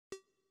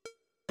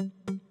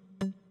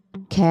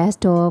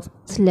Cast of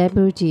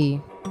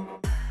celebrity.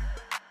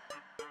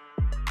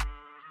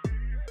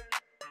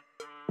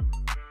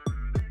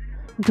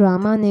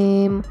 Drama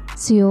name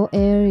Seo.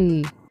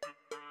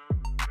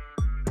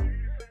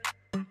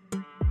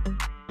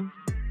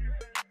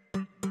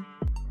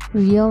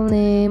 Real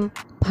name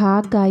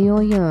Park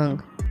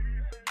Gayo-young.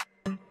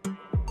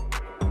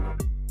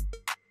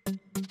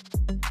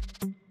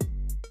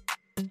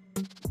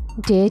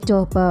 Date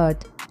of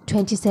birth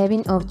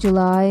 27 of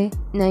July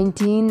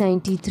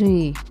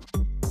 1993.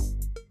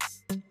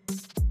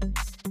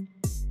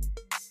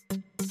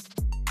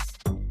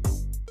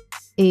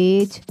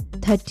 Age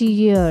 30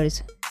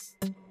 years.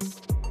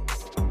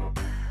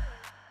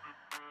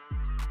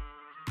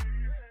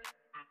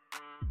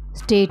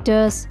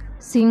 Status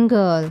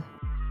single.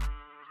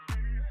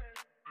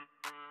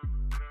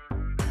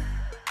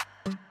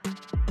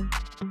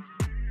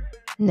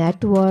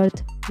 Net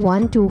worth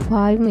 $1 to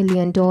 $5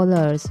 million.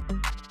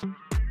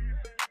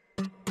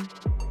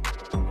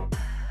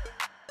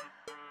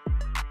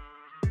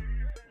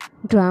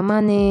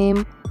 Drama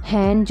name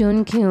Han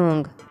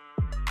Jun-kyung.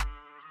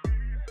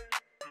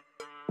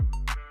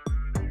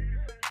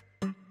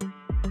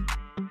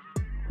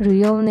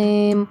 Real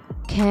name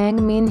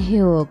Kang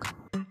Min-hyuk.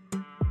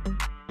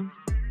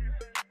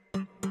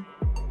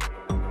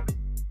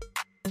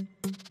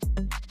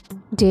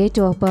 Date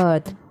of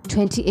birth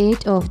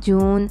 28 of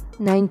June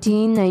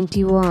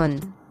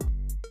 1991.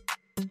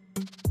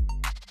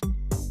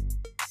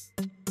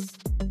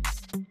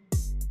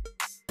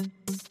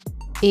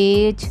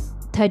 Age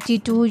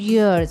 32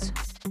 years.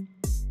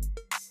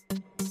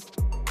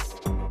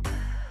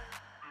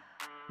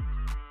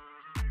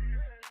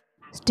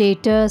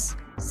 Status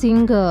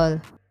single.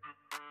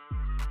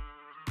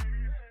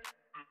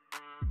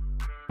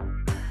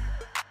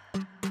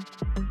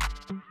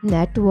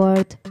 Net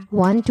worth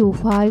 $1 to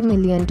 $5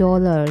 million.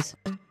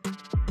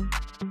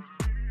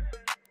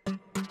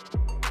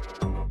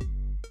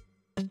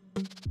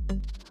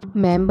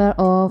 Member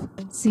of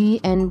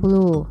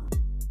C&Blue.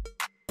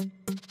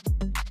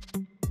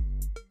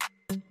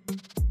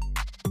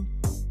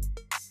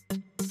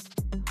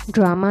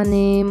 Drama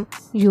name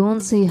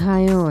Yoon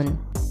Si-hyun.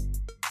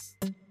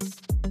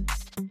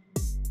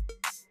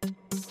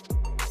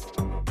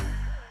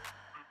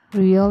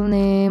 Real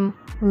name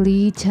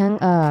Lee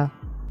Chang-ah.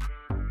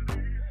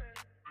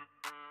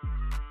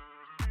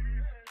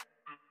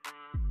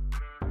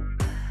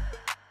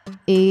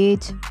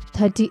 Age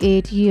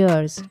 38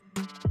 years.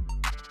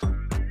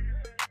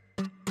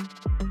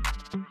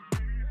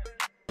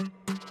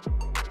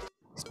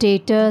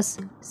 Status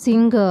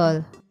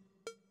single.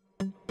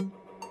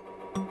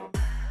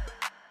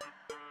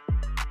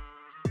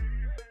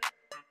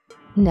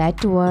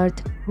 Net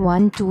worth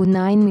 $1 to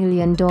 $9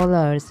 million.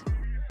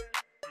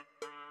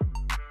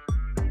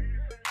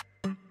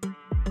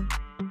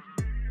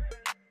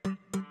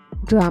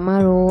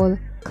 Drama role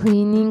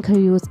cleaning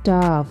crew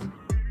staff.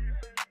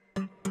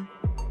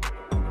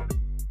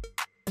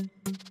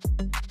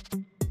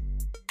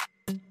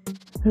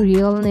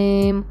 Real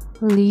name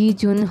Lee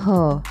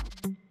Jun-ho.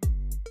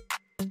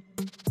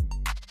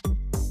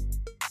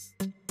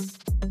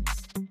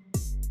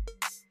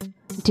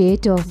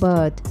 Date of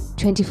birth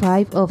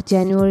 25 of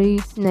January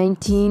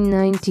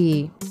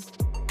 1990.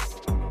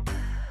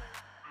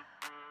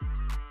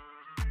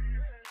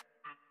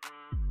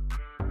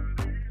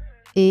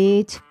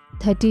 Age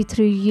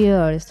 33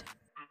 years.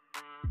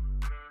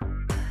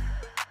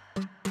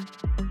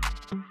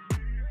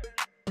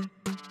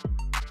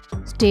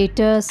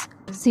 Status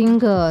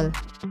single.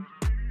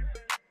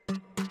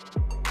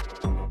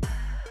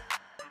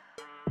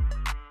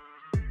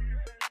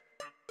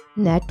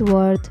 Net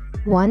worth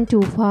 $1 to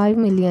 $5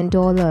 million.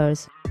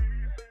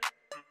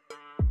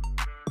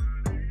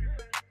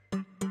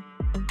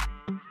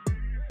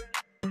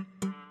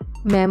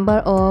 Member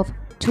of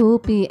 2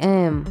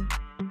 PM.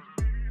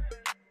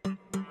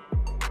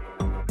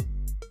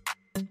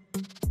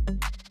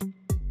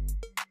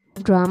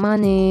 Drama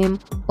name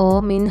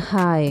Oh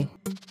Min-hai.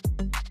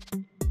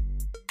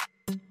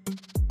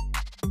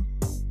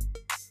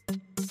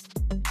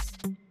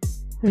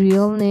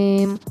 Real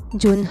name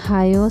Jun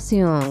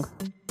Hyo-seong.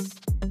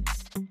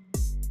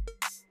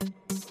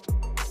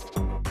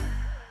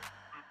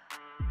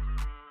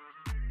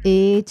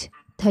 Age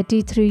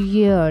 33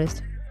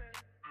 years.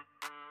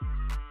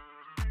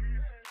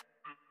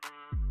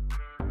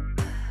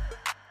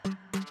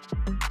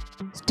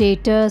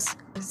 Status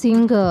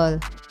single.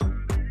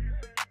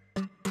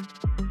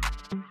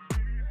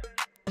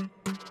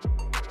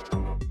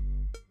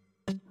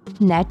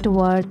 Net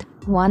worth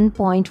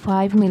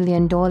 $1.5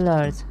 million.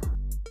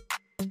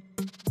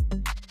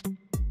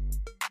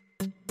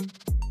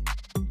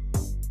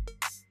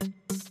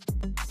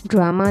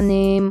 Drama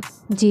name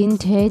Jin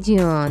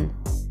Tae-jeon.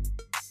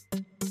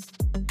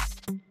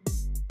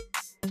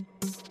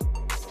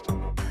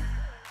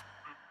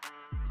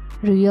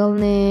 Real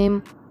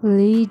name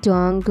Lee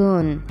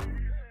Dong-gun.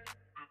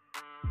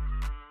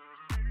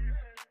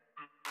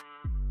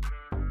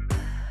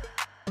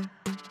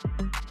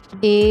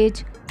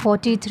 Age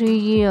 43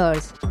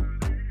 years.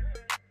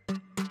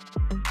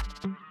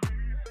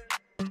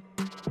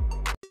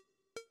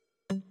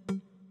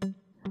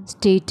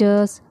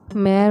 Status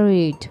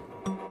married.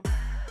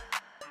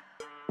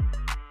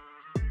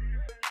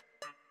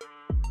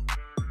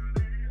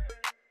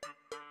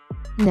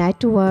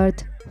 Net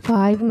worth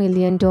 $5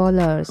 million.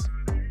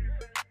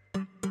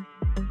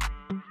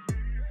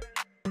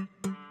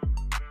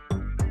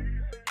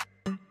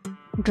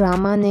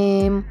 Drama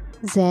name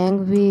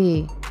Zhang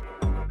Wei.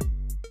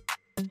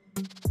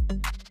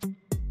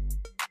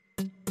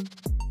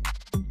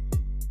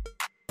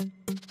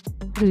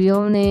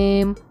 Real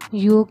name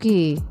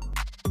Yuqi.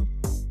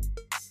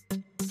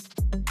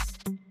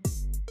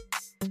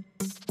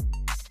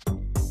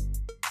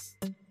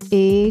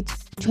 Age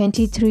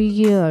 23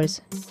 years.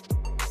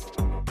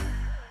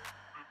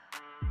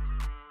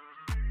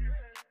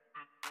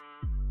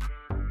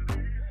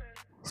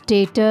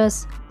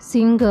 Status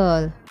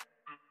single.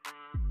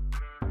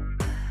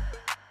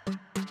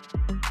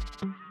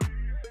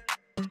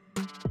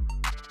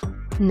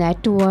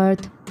 Net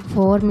worth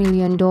 $4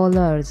 million.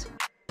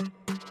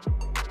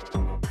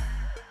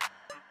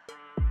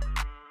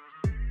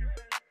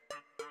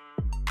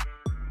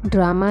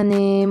 Drama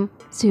name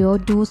Seo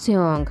Do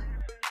Seong.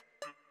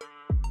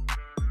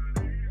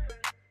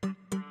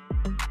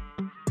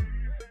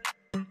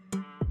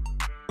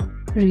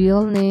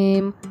 Real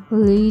name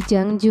Lee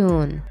Jung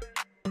Jun.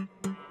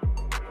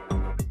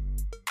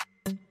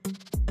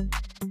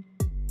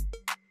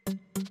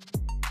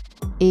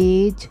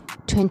 Age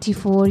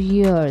 24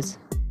 years.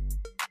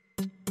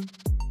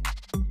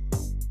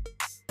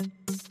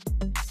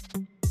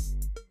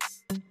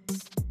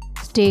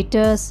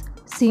 Status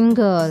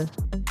single.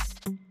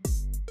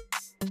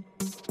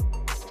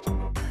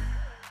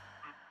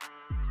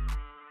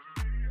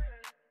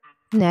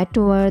 Net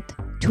worth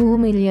 $2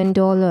 million.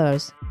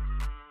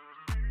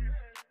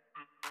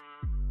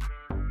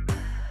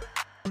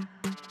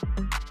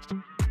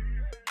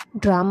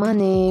 Drama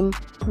name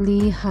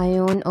Lee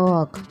Hyeon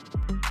Ok.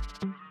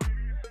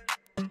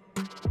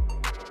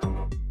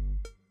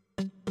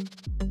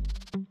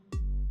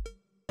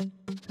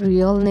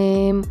 Real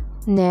name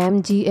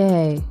Nam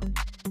Ji-ae.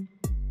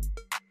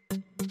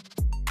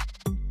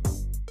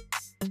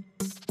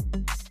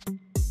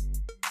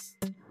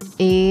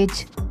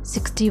 Age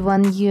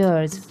 61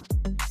 years.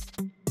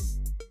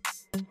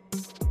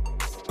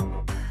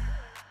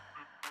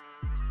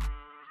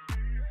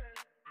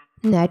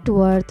 Net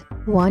worth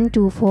 $1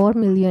 to $4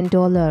 million.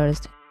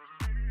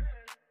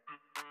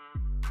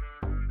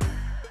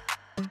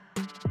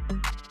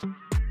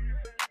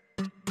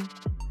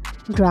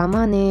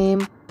 Drama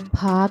name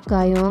Park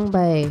Gyeong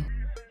Bae.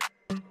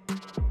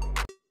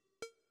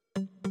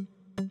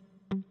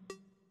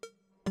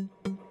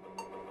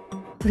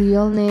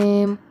 Real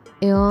name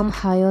Eom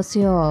Hyo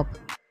Seop.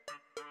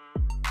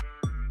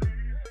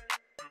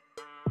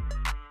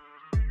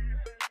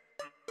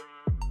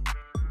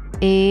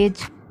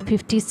 Age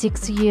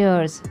 56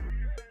 years.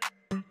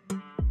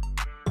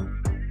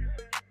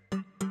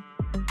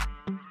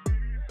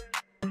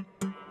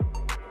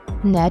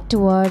 Net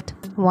worth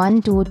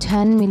 $1 to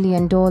 $10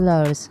 million.